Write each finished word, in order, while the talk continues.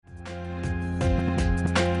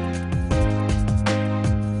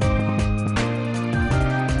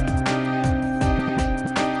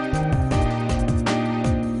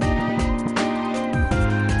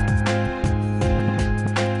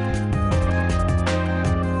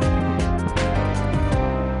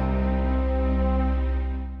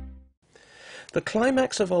The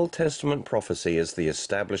climax of Old Testament prophecy is the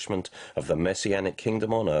establishment of the Messianic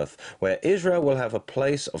kingdom on earth, where Israel will have a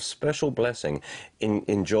place of special blessing in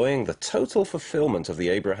enjoying the total fulfillment of the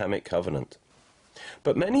Abrahamic covenant.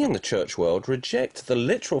 But many in the church world reject the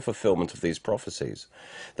literal fulfillment of these prophecies.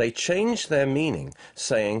 They change their meaning,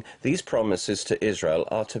 saying these promises to Israel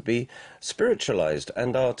are to be spiritualized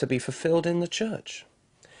and are to be fulfilled in the church.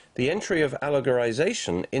 The entry of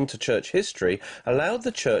allegorization into church history allowed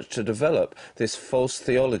the church to develop this false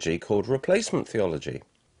theology called replacement theology.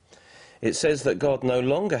 It says that God no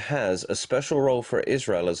longer has a special role for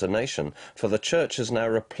Israel as a nation, for the church has now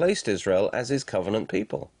replaced Israel as his covenant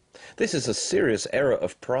people. This is a serious error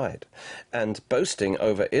of pride and boasting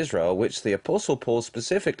over Israel, which the Apostle Paul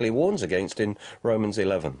specifically warns against in Romans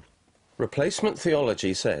 11. Replacement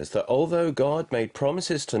theology says that although God made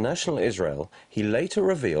promises to national Israel, he later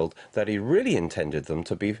revealed that he really intended them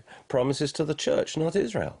to be promises to the church, not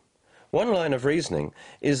Israel. One line of reasoning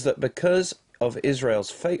is that because of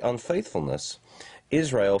Israel's unfaithfulness,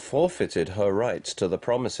 Israel forfeited her rights to the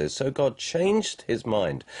promises, so God changed his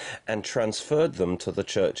mind and transferred them to the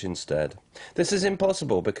church instead. This is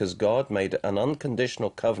impossible because God made an unconditional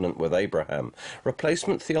covenant with Abraham.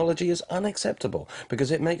 Replacement theology is unacceptable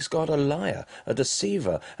because it makes God a liar, a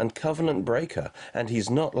deceiver, and covenant breaker, and he's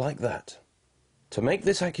not like that. To make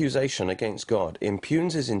this accusation against God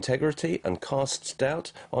impugns his integrity and casts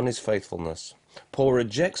doubt on his faithfulness. Paul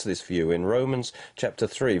rejects this view in Romans chapter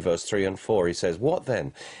 3, verse 3 and 4. He says, "What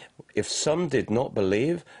then? If some did not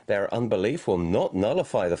believe, their unbelief will not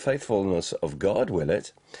nullify the faithfulness of God, will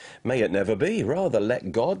it? May it never be. Rather,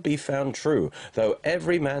 let God be found true, though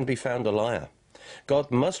every man be found a liar."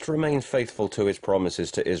 God must remain faithful to his promises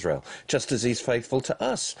to Israel, just as he's faithful to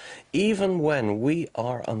us, even when we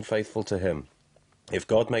are unfaithful to him. If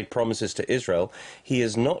God made promises to Israel, he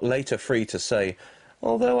is not later free to say,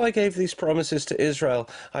 "Although I gave these promises to Israel,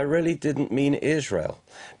 I really didn't mean Israel,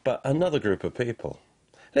 but another group of people."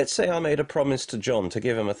 Let's say I made a promise to John to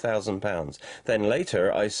give him £1,000. Then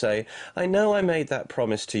later I say, "I know I made that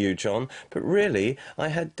promise to you, John, but really I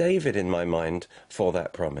had David in my mind for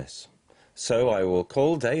that promise. So I will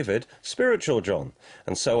call David Spiritual John,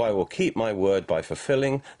 and so I will keep my word by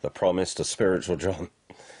fulfilling the promise to Spiritual John."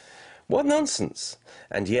 What nonsense!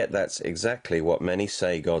 And yet that's exactly what many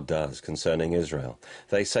say God does concerning Israel.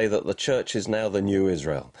 They say that the church is now the new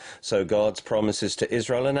Israel. So God's promises to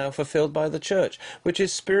Israel are now fulfilled by the church, which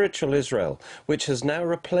is spiritual Israel, which has now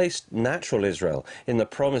replaced natural Israel in the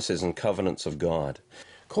promises and covenants of God.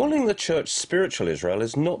 Calling the church spiritual Israel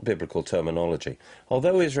is not biblical terminology.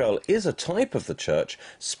 Although Israel is a type of the church,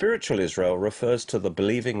 spiritual Israel refers to the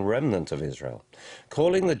believing remnant of Israel.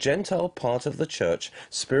 Calling the Gentile part of the church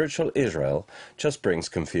spiritual Israel just brings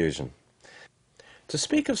confusion. To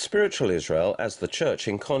speak of spiritual Israel as the church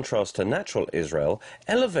in contrast to natural Israel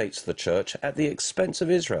elevates the church at the expense of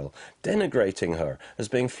Israel, denigrating her as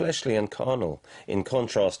being fleshly and carnal, in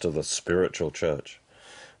contrast to the spiritual church.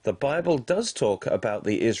 The Bible does talk about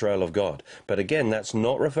the Israel of God, but again, that's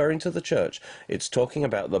not referring to the church. It's talking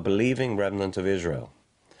about the believing remnant of Israel.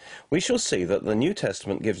 We shall see that the New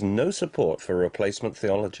Testament gives no support for replacement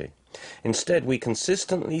theology. Instead, we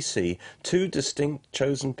consistently see two distinct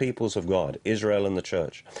chosen peoples of God, Israel and the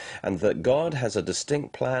church, and that God has a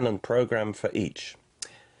distinct plan and program for each.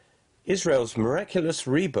 Israel's miraculous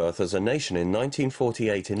rebirth as a nation in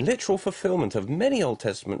 1948, in literal fulfillment of many Old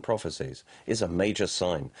Testament prophecies, is a major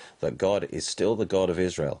sign that God is still the God of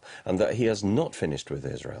Israel and that he has not finished with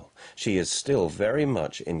Israel. She is still very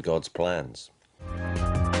much in God's plans.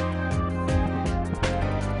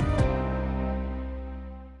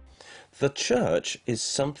 The church is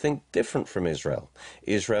something different from Israel.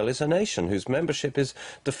 Israel is a nation whose membership is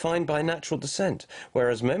defined by natural descent,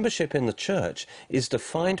 whereas membership in the church is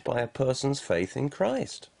defined by a person's faith in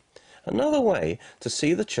Christ. Another way to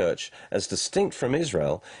see the church as distinct from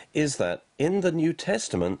Israel is that in the New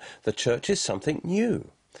Testament, the church is something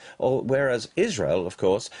new, whereas Israel, of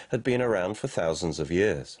course, had been around for thousands of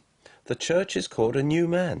years. The church is called a new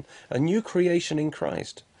man, a new creation in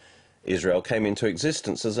Christ. Israel came into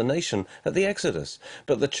existence as a nation at the Exodus,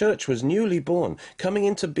 but the church was newly born, coming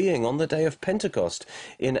into being on the day of Pentecost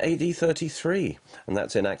in AD 33, and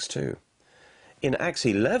that's in Acts 2. In Acts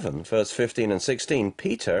 11, verse 15 and 16,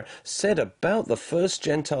 Peter said about the first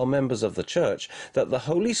Gentile members of the church that the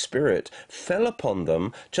Holy Spirit fell upon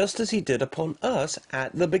them just as he did upon us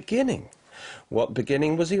at the beginning. What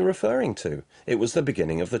beginning was he referring to? It was the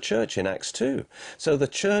beginning of the church in Acts 2. So the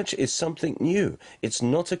church is something new. It's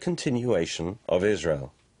not a continuation of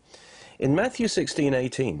Israel. In Matthew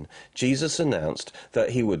 16:18, Jesus announced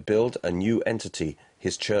that he would build a new entity,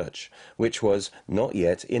 his church, which was not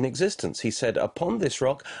yet in existence. He said, "Upon this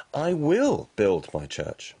rock I will build my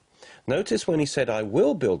church." Notice when he said, "I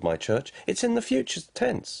will build my church," it's in the future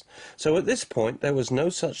tense. So at this point, there was no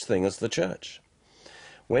such thing as the church.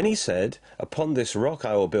 When he said, "Upon this rock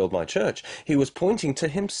I will build my church," he was pointing to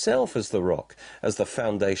himself as the rock, as the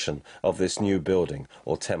foundation of this new building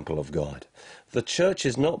or temple of God. The church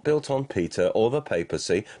is not built on Peter or the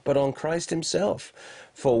papacy, but on Christ himself.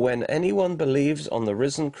 For when anyone believes on the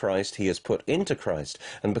risen Christ, he is put into Christ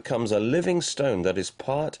and becomes a living stone that is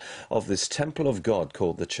part of this temple of God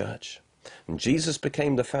called the church. And Jesus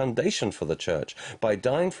became the foundation for the church by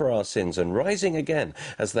dying for our sins and rising again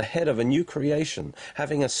as the head of a new creation,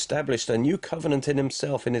 having established a new covenant in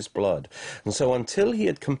himself in his blood. And so until he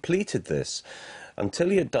had completed this,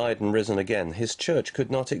 until he had died and risen again, his church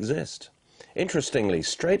could not exist. Interestingly,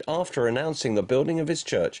 straight after announcing the building of his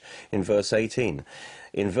church in verse 18,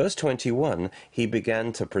 in verse 21, he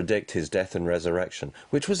began to predict his death and resurrection,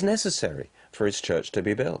 which was necessary for his church to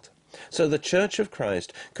be built. So the church of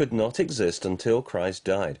Christ could not exist until Christ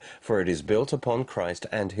died, for it is built upon Christ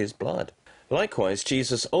and his blood. Likewise,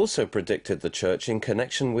 Jesus also predicted the church in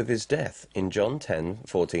connection with his death in John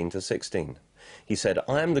 10:14-16. He said,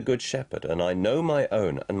 "I am the good shepherd, and I know my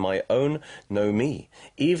own, and my own know me,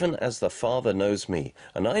 even as the Father knows me,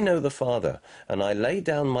 and I know the Father, and I lay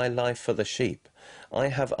down my life for the sheep. I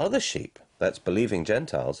have other sheep," that's believing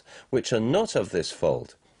Gentiles, "which are not of this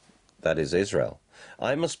fold," that is Israel.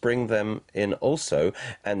 "I must bring them in also,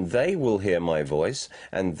 and they will hear my voice,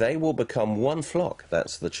 and they will become one flock,"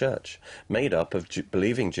 that's the church, made up of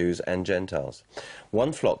believing Jews and Gentiles.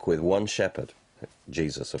 One flock with one shepherd,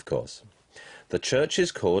 Jesus, of course. The church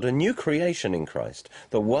is called a new creation in Christ,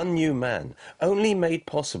 the one new man, only made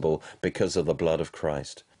possible because of the blood of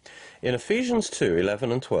Christ. In Ephesians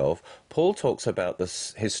 2:11 and 12, Paul talks about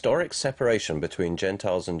this historic separation between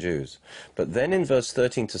Gentiles and Jews. But then in verse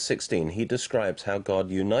 13-16, he describes how God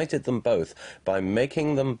united them both by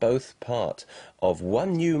making them both part of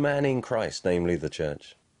one new man in Christ, namely the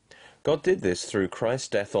church. God did this through Christ's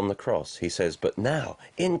death on the cross. He says, "But now,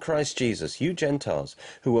 in Christ Jesus, you Gentiles,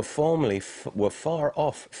 who were formerly were far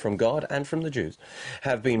off from God and from the Jews,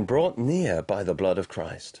 have been brought near by the blood of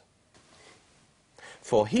Christ.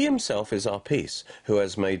 For he himself is our peace, who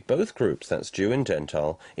has made both groups," that's Jew and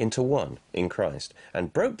Gentile, "into one in Christ,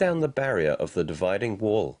 and broke down the barrier of the dividing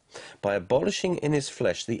wall, by abolishing in his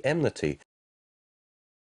flesh the enmity,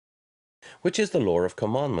 which is the law of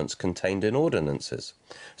commandments contained in ordinances,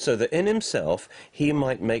 so that in himself he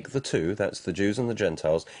might make the two," that's the Jews and the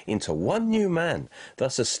Gentiles, "into one new man,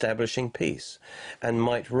 thus establishing peace, and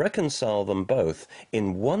might reconcile them both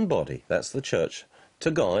in one body," that's the church, "to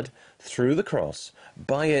God through the cross,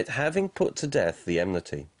 by it having put to death the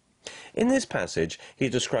enmity." In this passage, he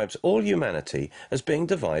describes all humanity as being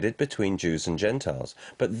divided between Jews and Gentiles,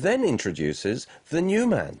 but then introduces the new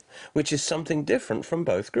man, which is something different from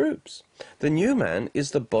both groups. The new man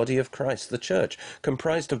is the body of Christ, the church,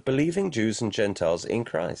 comprised of believing Jews and Gentiles in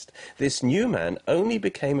Christ. This new man only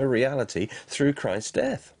became a reality through Christ's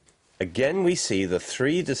death. Again, we see the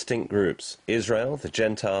three distinct groups: Israel, the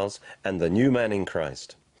Gentiles, and the new man in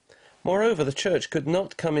Christ. Moreover, the church could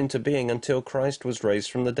not come into being until Christ was raised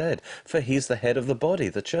from the dead, for he's the head of the body,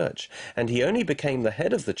 the church, and he only became the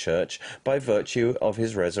head of the church by virtue of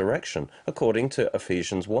his resurrection, according to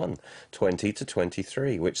Ephesians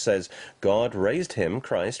 1:20-23, which says, "God raised him,"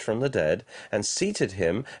 Christ, "from the dead, and seated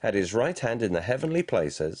him at his right hand in the heavenly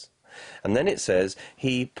places." And then it says,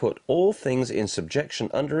 "He put all things in subjection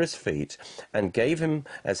under his feet, and gave him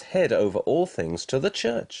as head over all things to the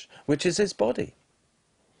church, which is his body."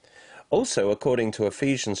 Also, according to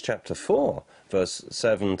Ephesians chapter 4, verse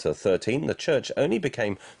 7-13, the church only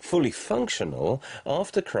became fully functional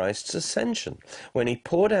after Christ's ascension, when he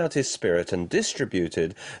poured out his Spirit and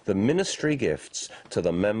distributed the ministry gifts to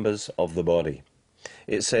the members of the body.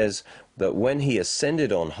 It says that when he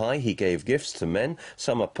ascended on high, he gave gifts to men,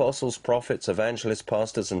 some apostles, prophets, evangelists,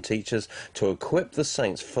 pastors, and teachers, to equip the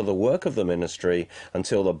saints for the work of the ministry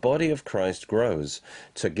until the body of Christ grows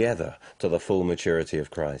together to the full maturity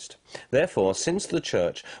of Christ. Therefore, since the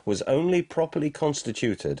church was only properly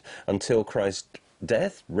constituted until Christ's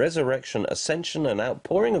death, resurrection, ascension, and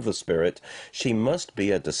outpouring of the Spirit, she must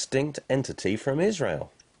be a distinct entity from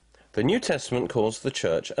Israel. The New Testament calls the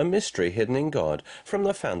church a mystery hidden in God from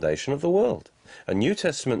the foundation of the world. A New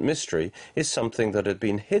Testament mystery is something that had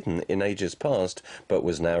been hidden in ages past, but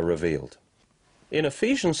was now revealed. In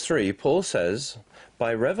Ephesians 3, Paul says,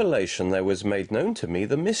 "By revelation there was made known to me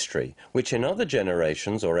the mystery, which in other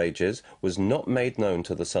generations or ages was not made known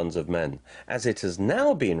to the sons of men, as it has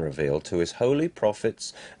now been revealed to his holy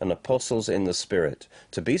prophets and apostles in the Spirit,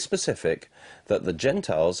 to be specific, that the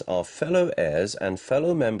Gentiles are fellow heirs and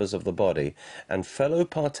fellow members of the body, and fellow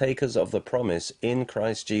partakers of the promise in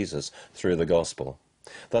Christ Jesus through the gospel."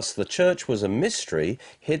 Thus the church was a mystery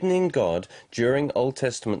hidden in God during Old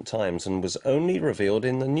Testament times and was only revealed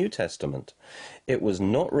in the New Testament. It was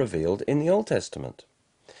not revealed in the Old Testament.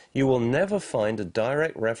 You will never find a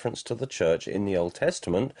direct reference to the church in the Old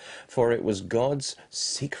Testament, for it was God's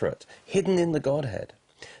secret, hidden in the Godhead.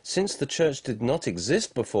 Since the church did not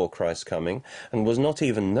exist before Christ's coming and was not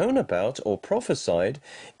even known about or prophesied,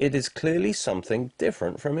 it is clearly something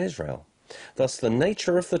different from Israel. Thus, the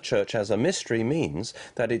nature of the church as a mystery means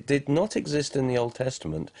that it did not exist in the Old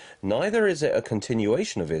Testament, neither is it a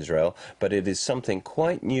continuation of Israel, but it is something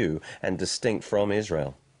quite new and distinct from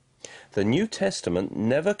Israel. The New Testament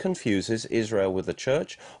never confuses Israel with the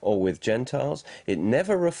church or with Gentiles. It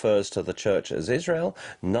never refers to the church as Israel,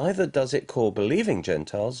 neither does it call believing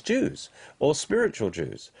Gentiles Jews or spiritual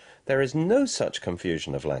Jews. There is no such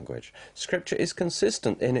confusion of language. Scripture is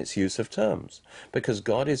consistent in its use of terms, because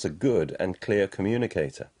God is a good and clear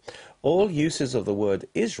communicator. All uses of the word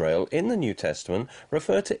Israel in the New Testament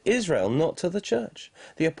refer to Israel, not to the church.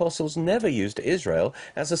 The apostles never used Israel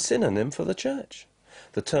as a synonym for the church.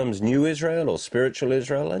 The terms New Israel or spiritual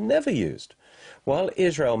Israel are never used. While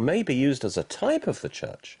Israel may be used as a type of the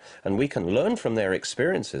church, and we can learn from their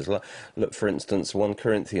experiences, look for instance 1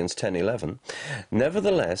 Corinthians 10:11,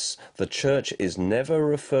 nevertheless the church is never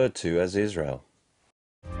referred to as Israel.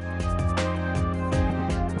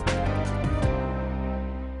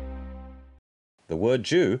 The word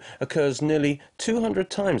Jew occurs nearly 200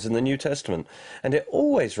 times in the New Testament, and it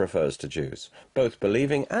always refers to Jews, both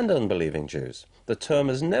believing and unbelieving Jews. The term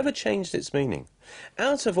has never changed its meaning.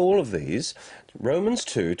 Out of all of these, Romans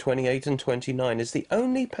 2:28 and 29 is the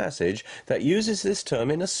only passage that uses this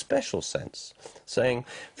term in a special sense, saying,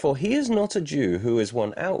 "For he is not a Jew who is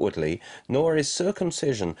one outwardly, nor is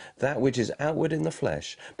circumcision that which is outward in the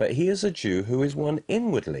flesh, but he is a Jew who is one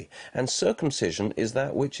inwardly, and circumcision is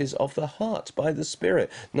that which is of the heart by the Spirit,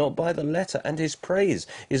 not by the letter, and his praise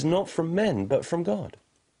is not from men, but from God."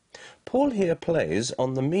 Paul here plays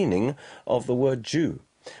on the meaning of the word Jew,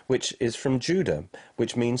 which is from Judah,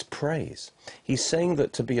 which means praise. He's saying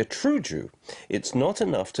that to be a true Jew, it's not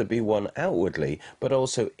enough to be one outwardly, but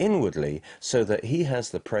also inwardly, so that he has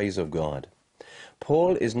the praise of God.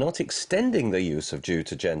 Paul is not extending the use of Jew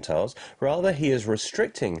to Gentiles, rather he is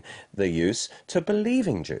restricting the use to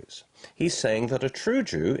believing Jews. He's saying that a true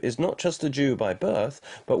Jew is not just a Jew by birth,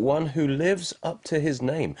 but one who lives up to his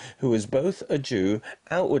name, who is both a Jew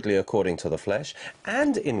outwardly according to the flesh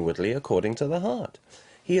and inwardly according to the heart.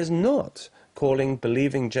 He is not calling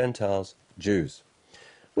believing Gentiles Jews.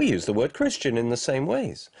 We use the word Christian in the same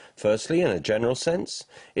ways. Firstly, in a general sense,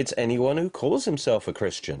 it's anyone who calls himself a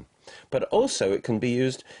Christian. But also it can be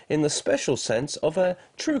used in the special sense of a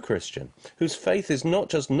true Christian, whose faith is not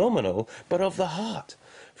just nominal, but of the heart.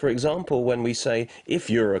 For example, when we say, if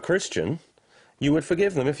you're a Christian, you would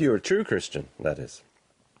forgive them if you're a true Christian, that is.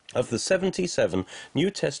 Of the 77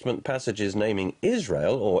 New Testament passages naming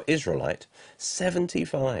Israel or Israelite,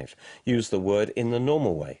 75 use the word in the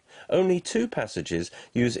normal way. Only 2 passages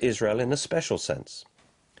use Israel in a special sense.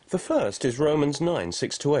 The first is Romans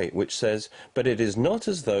 9:6-8, which says, "But it is not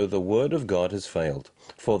as though the word of God has failed,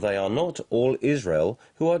 for they are not all Israel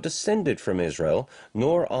who are descended from Israel,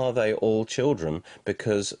 nor are they all children,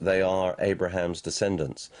 because they are Abraham's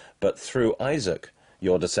descendants. But through Isaac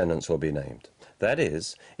your descendants will be named." That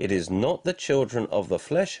is, it is not the children of the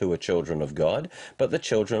flesh who are children of God, but the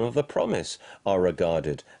children of the promise are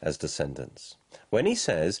regarded as descendants. When he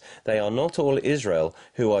says they are not all Israel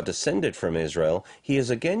who are descended from Israel, he is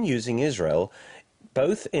again using Israel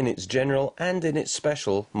both in its general and in its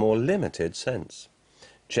special, more limited sense.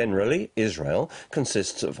 Generally, Israel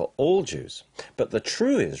consists of all Jews, but the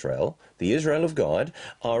true Israel, the Israel of God,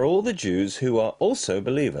 are all the Jews who are also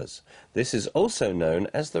believers. This is also known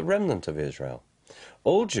as the remnant of Israel.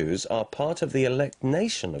 All Jews are part of the elect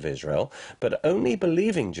nation of Israel, but only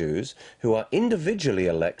believing Jews, who are individually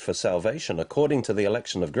elect for salvation according to the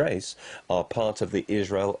election of grace, are part of the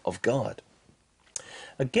Israel of God.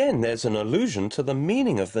 Again, there's an allusion to the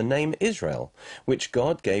meaning of the name Israel, which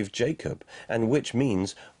God gave Jacob, and which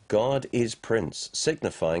means God is Prince,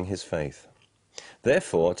 signifying his faith.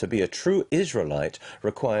 Therefore, to be a true Israelite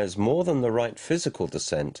requires more than the right physical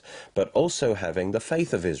descent, but also having the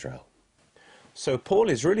faith of Israel. So Paul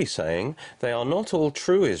is really saying they are not all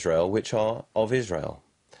true Israel which are of Israel.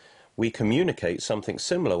 We communicate something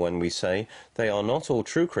similar when we say they are not all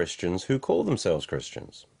true Christians who call themselves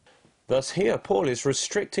Christians. Thus here Paul is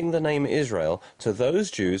restricting the name Israel to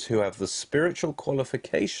those Jews who have the spiritual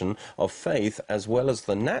qualification of faith as well as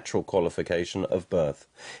the natural qualification of birth.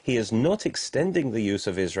 He is not extending the use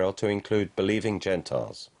of Israel to include believing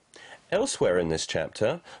Gentiles. Elsewhere in this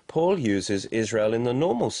chapter, Paul uses Israel in the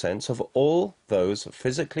normal sense of all those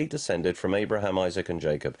physically descended from Abraham, Isaac, and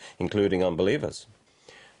Jacob, including unbelievers.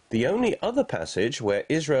 The only other passage where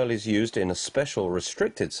Israel is used in a special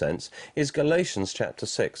restricted sense is Galatians chapter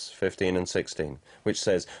 6, 15 and 16, which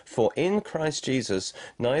says, "For in Christ Jesus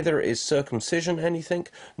neither is circumcision anything,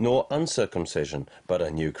 nor uncircumcision, but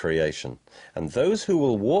a new creation. And those who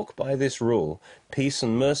will walk by this rule, peace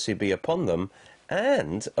and mercy be upon them,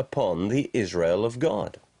 and upon the Israel of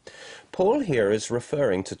God." Paul here is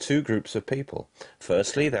referring to two groups of people.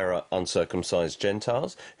 Firstly, there are uncircumcised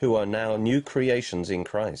Gentiles who are now new creations in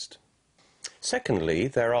Christ. Secondly,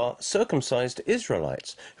 there are circumcised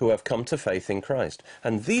Israelites who have come to faith in Christ,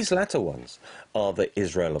 and these latter ones are the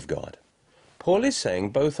Israel of God. Paul is saying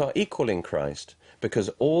both are equal in Christ because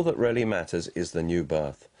all that really matters is the new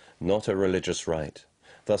birth, not a religious rite.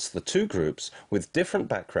 Thus the two groups with different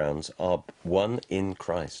backgrounds are one in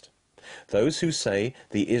Christ. Those who say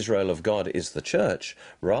the Israel of God is the church,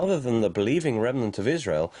 rather than the believing remnant of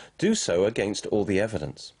Israel, do so against all the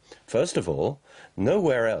evidence. First of all,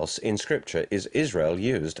 nowhere else in Scripture is Israel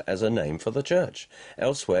used as a name for the church.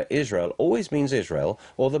 Elsewhere, Israel always means Israel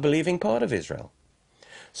or the believing part of Israel.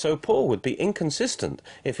 So Paul would be inconsistent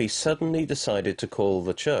if he suddenly decided to call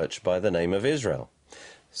the church by the name of Israel.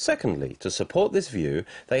 Secondly, to support this view,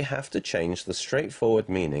 they have to change the straightforward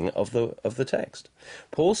meaning of the text.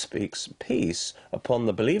 Paul speaks peace upon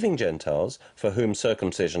the believing Gentiles, for whom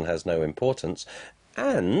circumcision has no importance,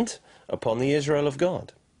 and upon the Israel of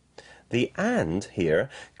God. The "and" here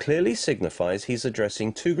clearly signifies he's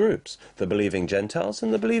addressing two groups, the believing Gentiles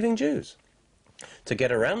and the believing Jews. To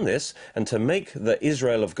get around this, and to make the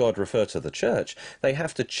Israel of God refer to the church, they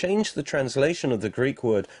have to change the translation of the Greek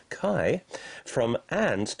word kai from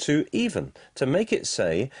 "and" to "even," to make it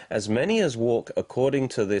say, "As many as walk according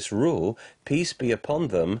to this rule, peace be upon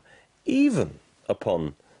them, even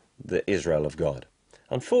upon the Israel of God."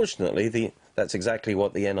 Unfortunately, that's exactly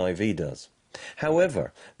what the NIV does.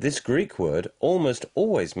 However, this Greek word almost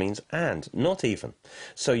always means "and," not "even."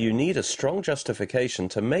 So you need a strong justification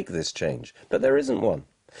to make this change, but there isn't one.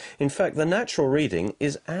 In fact, the natural reading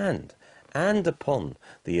is and upon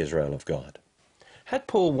the Israel of God. Had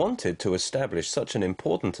Paul wanted to establish such an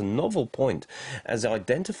important and novel point as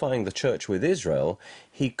identifying the church with Israel,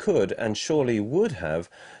 he could and surely would have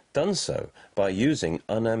done so by using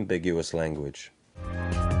unambiguous language.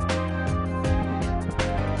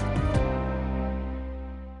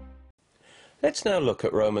 Let's now look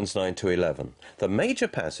at Romans 9 to 11, the major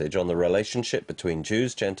passage on the relationship between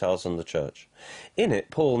Jews, Gentiles, and the church. In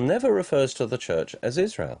it, Paul never refers to the church as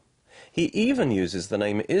Israel. He even uses the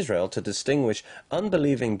name Israel to distinguish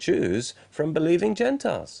unbelieving Jews from believing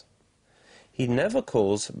Gentiles. He never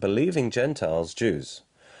calls believing Gentiles Jews.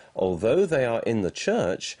 Although they are in the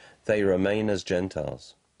church, they remain as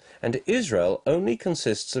Gentiles. And Israel only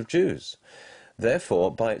consists of Jews. Therefore,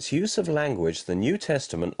 by its use of language, the New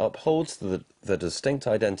Testament upholds the distinct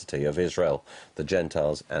identity of Israel, the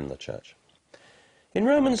Gentiles, and the church. In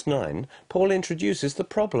Romans 9, Paul introduces the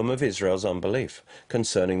problem of Israel's unbelief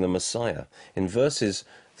concerning the Messiah. In verses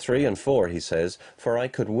 3 and 4 he says, "For I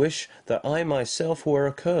could wish that I myself were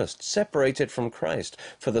accursed, separated from Christ,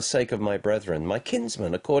 for the sake of my brethren, my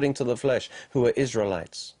kinsmen according to the flesh, who are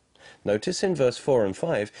Israelites." Notice in verse 4 and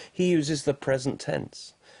 5 he uses the present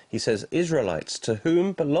tense. He says, "Israelites, to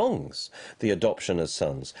whom belongs the adoption as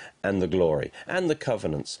sons, and the glory, and the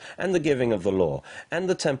covenants, and the giving of the law, and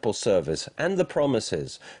the temple service, and the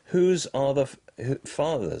promises, whose are the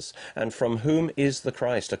fathers, and from whom is the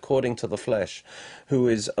Christ according to the flesh, who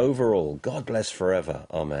is over all, God bless forever.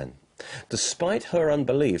 Amen." Despite her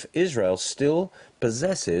unbelief, Israel still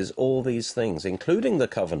possesses all these things, including the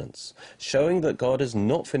covenants, showing that God is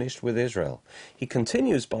not finished with Israel. He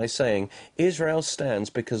continues by saying, Israel stands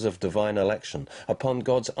because of divine election, upon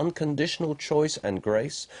God's unconditional choice and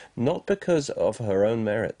grace, not because of her own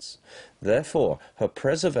merits. Therefore, her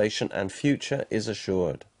preservation and future is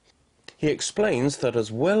assured. He explains that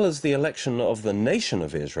as well as the election of the nation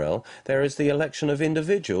of Israel, there is the election of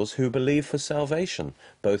individuals who believe for salvation,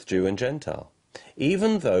 both Jew and Gentile.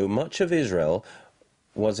 Even though much of Israel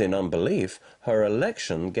was in unbelief, her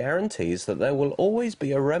election guarantees that there will always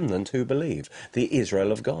be a remnant who believe, the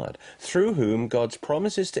Israel of God, through whom God's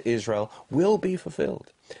promises to Israel will be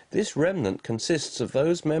fulfilled. This remnant consists of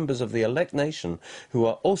those members of the elect nation who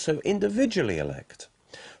are also individually elect.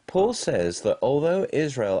 Paul says that although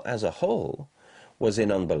Israel as a whole was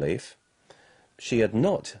in unbelief, she had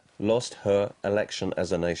not lost her election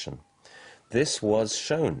as a nation. This was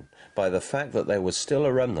shown by the fact that there was still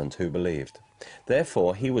a remnant who believed.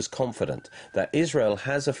 Therefore, he was confident that Israel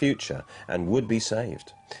has a future and would be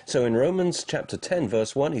saved. So in Romans chapter 10,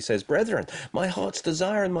 verse 1, he says, "Brethren, my heart's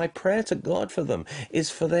desire and my prayer to God for them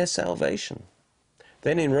is for their salvation."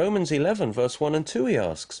 Then in Romans 11, verse 1 and 2, he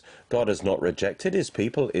asks, "God has not rejected his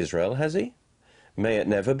people Israel, has he? May it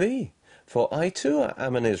never be. For I too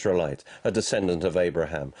am an Israelite, a descendant of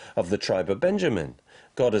Abraham, of the tribe of Benjamin.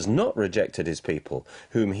 God has not rejected his people,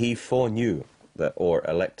 whom he foreknew or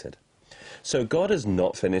elected." So God is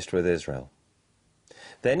not finished with Israel.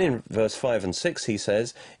 Then in verse 5 and 6 he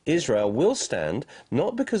says, Israel will stand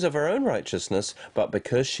not because of her own righteousness, but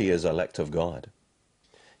because she is elect of God.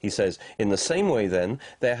 He says, "In the same way then,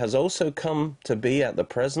 there has also come to be at the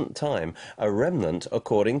present time a remnant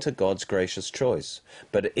according to God's gracious choice.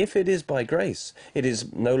 But if it is by grace, it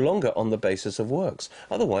is no longer on the basis of works.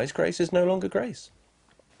 Otherwise, grace is no longer grace."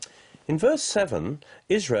 In verse 7,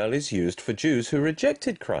 Israel is used for Jews who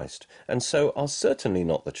rejected Christ, and so are certainly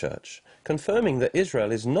not the church, confirming that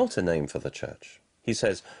Israel is not a name for the church. He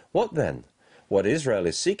says, "What then? What Israel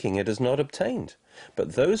is seeking it has not obtained,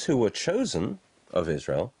 but those who were chosen of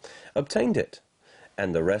Israel obtained it,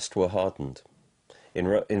 and the rest were hardened."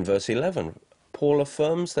 In verse 11, Paul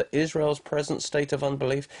affirms that Israel's present state of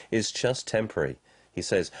unbelief is just temporary. He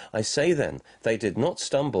says, "I say then, they did not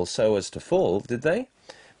stumble so as to fall, did they?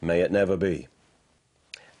 May it never be."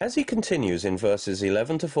 As he continues in verses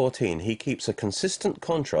 11 to 14, he keeps a consistent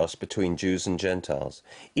contrast between Jews and Gentiles,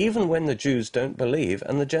 even when the Jews don't believe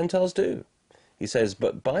and the Gentiles do. He says,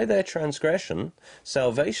 "But by their transgression,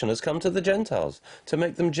 salvation has come to the Gentiles, to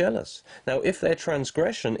make them jealous. Now if their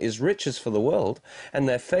transgression is riches for the world, and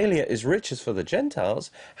their failure is riches for the Gentiles,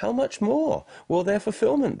 how much more will their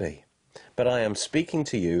fulfillment be? But I am speaking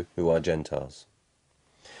to you who are Gentiles."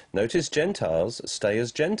 Notice Gentiles stay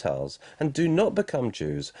as Gentiles and do not become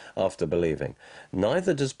Jews after believing.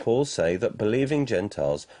 Neither does Paul say that believing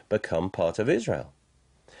Gentiles become part of Israel.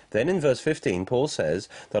 Then in verse 15, Paul says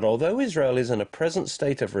that although Israel is in a present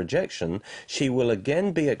state of rejection, she will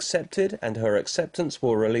again be accepted, and her acceptance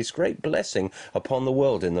will release great blessing upon the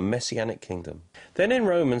world in the Messianic kingdom. Then in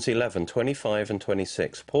Romans 11:25 and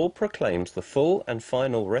 26, Paul proclaims the full and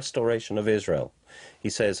final restoration of Israel. He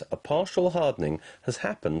says, "A partial hardening has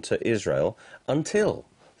happened to Israel until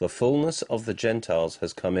the fullness of the Gentiles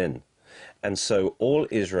has come in, and so all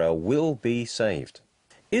Israel will be saved."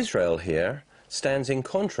 Israel here stands in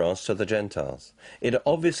contrast to the Gentiles. It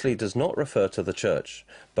obviously does not refer to the church,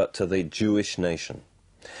 but to the Jewish nation.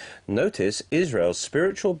 Notice Israel's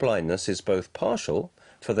spiritual blindness is both partial,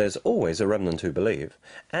 for there's always a remnant who believe,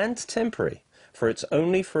 and temporary, for it's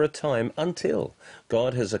only for a time until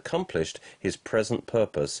God has accomplished his present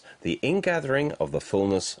purpose, the ingathering of the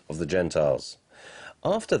fullness of the Gentiles.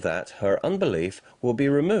 After that, her unbelief will be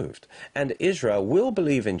removed, and Israel will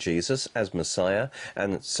believe in Jesus as Messiah,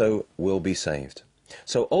 and so will be saved.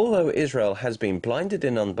 So although Israel has been blinded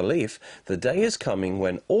in unbelief, the day is coming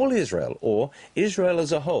when all Israel, or Israel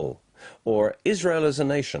as a whole, or Israel as a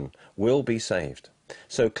nation, will be saved.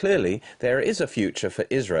 So clearly, there is a future for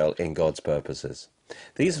Israel in God's purposes.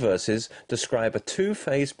 These verses describe a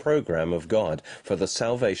two-phase program of God for the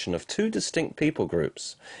salvation of two distinct people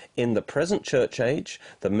groups. In the present church age,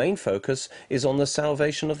 the main focus is on the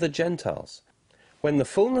salvation of the Gentiles. When the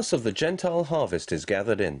fullness of the Gentile harvest is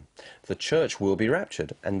gathered in, the church will be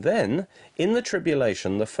raptured, and then, in the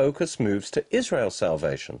tribulation, the focus moves to Israel's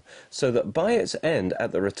salvation, so that by its end,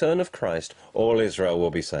 at the return of Christ, all Israel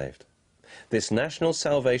will be saved. This national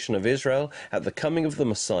salvation of Israel at the coming of the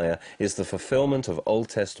Messiah is the fulfillment of Old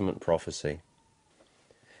Testament prophecy.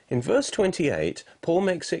 In verse 28, Paul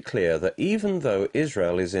makes it clear that even though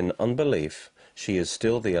Israel is in unbelief, she is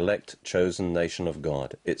still the elect chosen nation of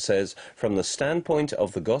God. It says, from the standpoint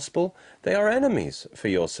of the gospel, they are enemies for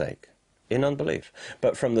your sake, in unbelief.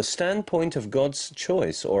 But from the standpoint of God's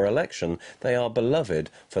choice or election, they are beloved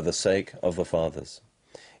for the sake of the fathers.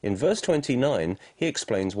 In verse 29, he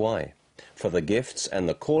explains why. For the gifts and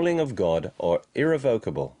the calling of God are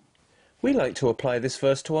irrevocable. We like to apply this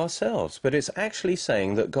verse to ourselves, but it's actually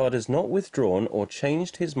saying that God has not withdrawn or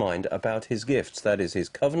changed his mind about his gifts, that is, his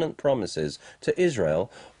covenant promises to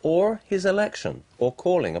Israel, or his election or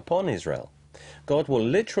calling upon Israel. God will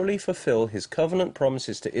literally fulfill his covenant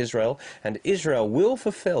promises to Israel, and Israel will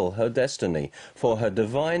fulfill her destiny, for her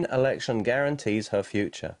divine election guarantees her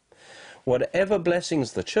future. Whatever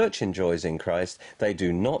blessings the church enjoys in Christ, they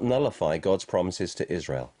do not nullify God's promises to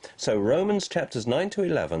Israel. So Romans chapters 9 to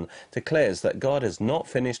 11 declares that God is not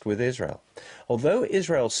finished with Israel. Although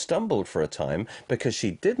Israel stumbled for a time because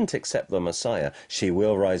she didn't accept the Messiah, she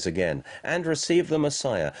will rise again and receive the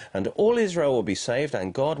Messiah, and all Israel will be saved,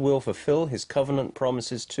 and God will fulfill his covenant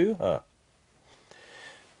promises to her.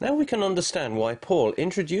 Now we can understand why Paul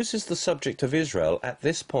introduces the subject of Israel at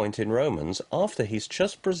this point in Romans after he's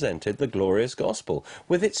just presented the glorious gospel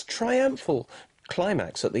with its triumphal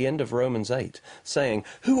climax at the end of Romans 8, saying,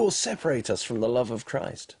 "Who will separate us from the love of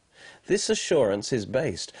Christ?" This assurance is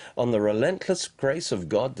based on the relentless grace of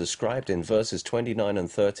God described in verses 29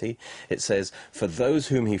 and 30. It says, "For those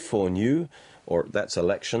whom he foreknew," or that's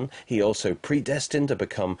election, "he also predestined to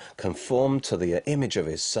become conformed to the image of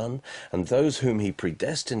his Son. And those whom he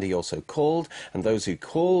predestined he also called. And those who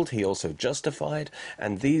called he also justified.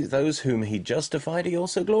 And those whom he justified he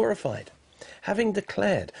also glorified." Having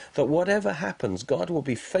declared that whatever happens, God will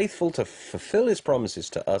be faithful to fulfill his promises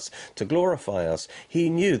to us, to glorify us, he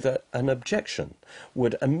knew that an objection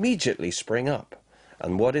would immediately spring up.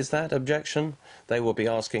 And what is that objection? They will be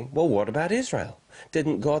asking, well, what about Israel?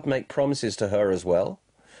 Didn't God make promises to her as well?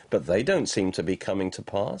 But they don't seem to be coming to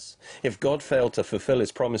pass. If God failed to fulfill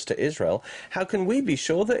his promise to Israel, how can we be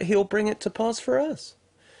sure that he'll bring it to pass for us?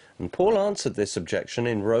 And Paul answered this objection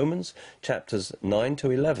in Romans chapters 9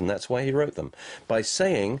 to 11, that's why he wrote them, by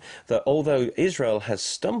saying that although Israel has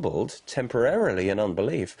stumbled temporarily in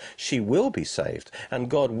unbelief, she will be saved,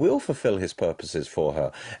 and God will fulfill his purposes for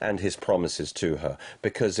her and his promises to her,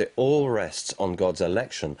 because it all rests on God's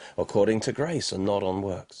election according to grace and not on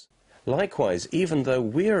works. Likewise, even though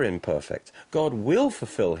we're imperfect, God will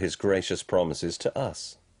fulfill his gracious promises to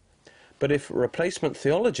us. But if replacement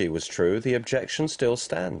theology was true, the objection still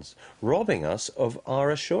stands, robbing us of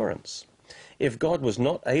our assurance. If God was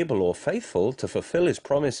not able or faithful to fulfill his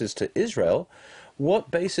promises to Israel,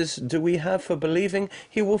 what basis do we have for believing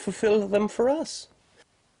he will fulfill them for us?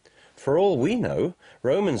 For all we know,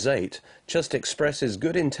 Romans 8 just expresses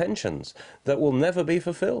good intentions that will never be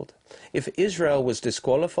fulfilled. If Israel was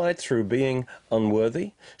disqualified through being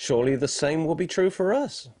unworthy, surely the same will be true for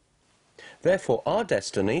us. Therefore, our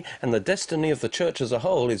destiny and the destiny of the church as a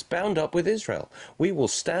whole is bound up with Israel. We will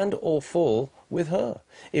stand or fall with her.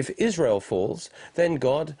 If Israel falls, then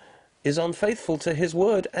God is unfaithful to his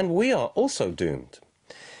word, and we are also doomed.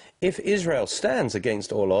 If Israel stands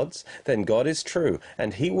against all odds, then God is true,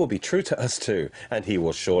 and he will be true to us too, and he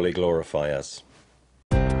will surely glorify us.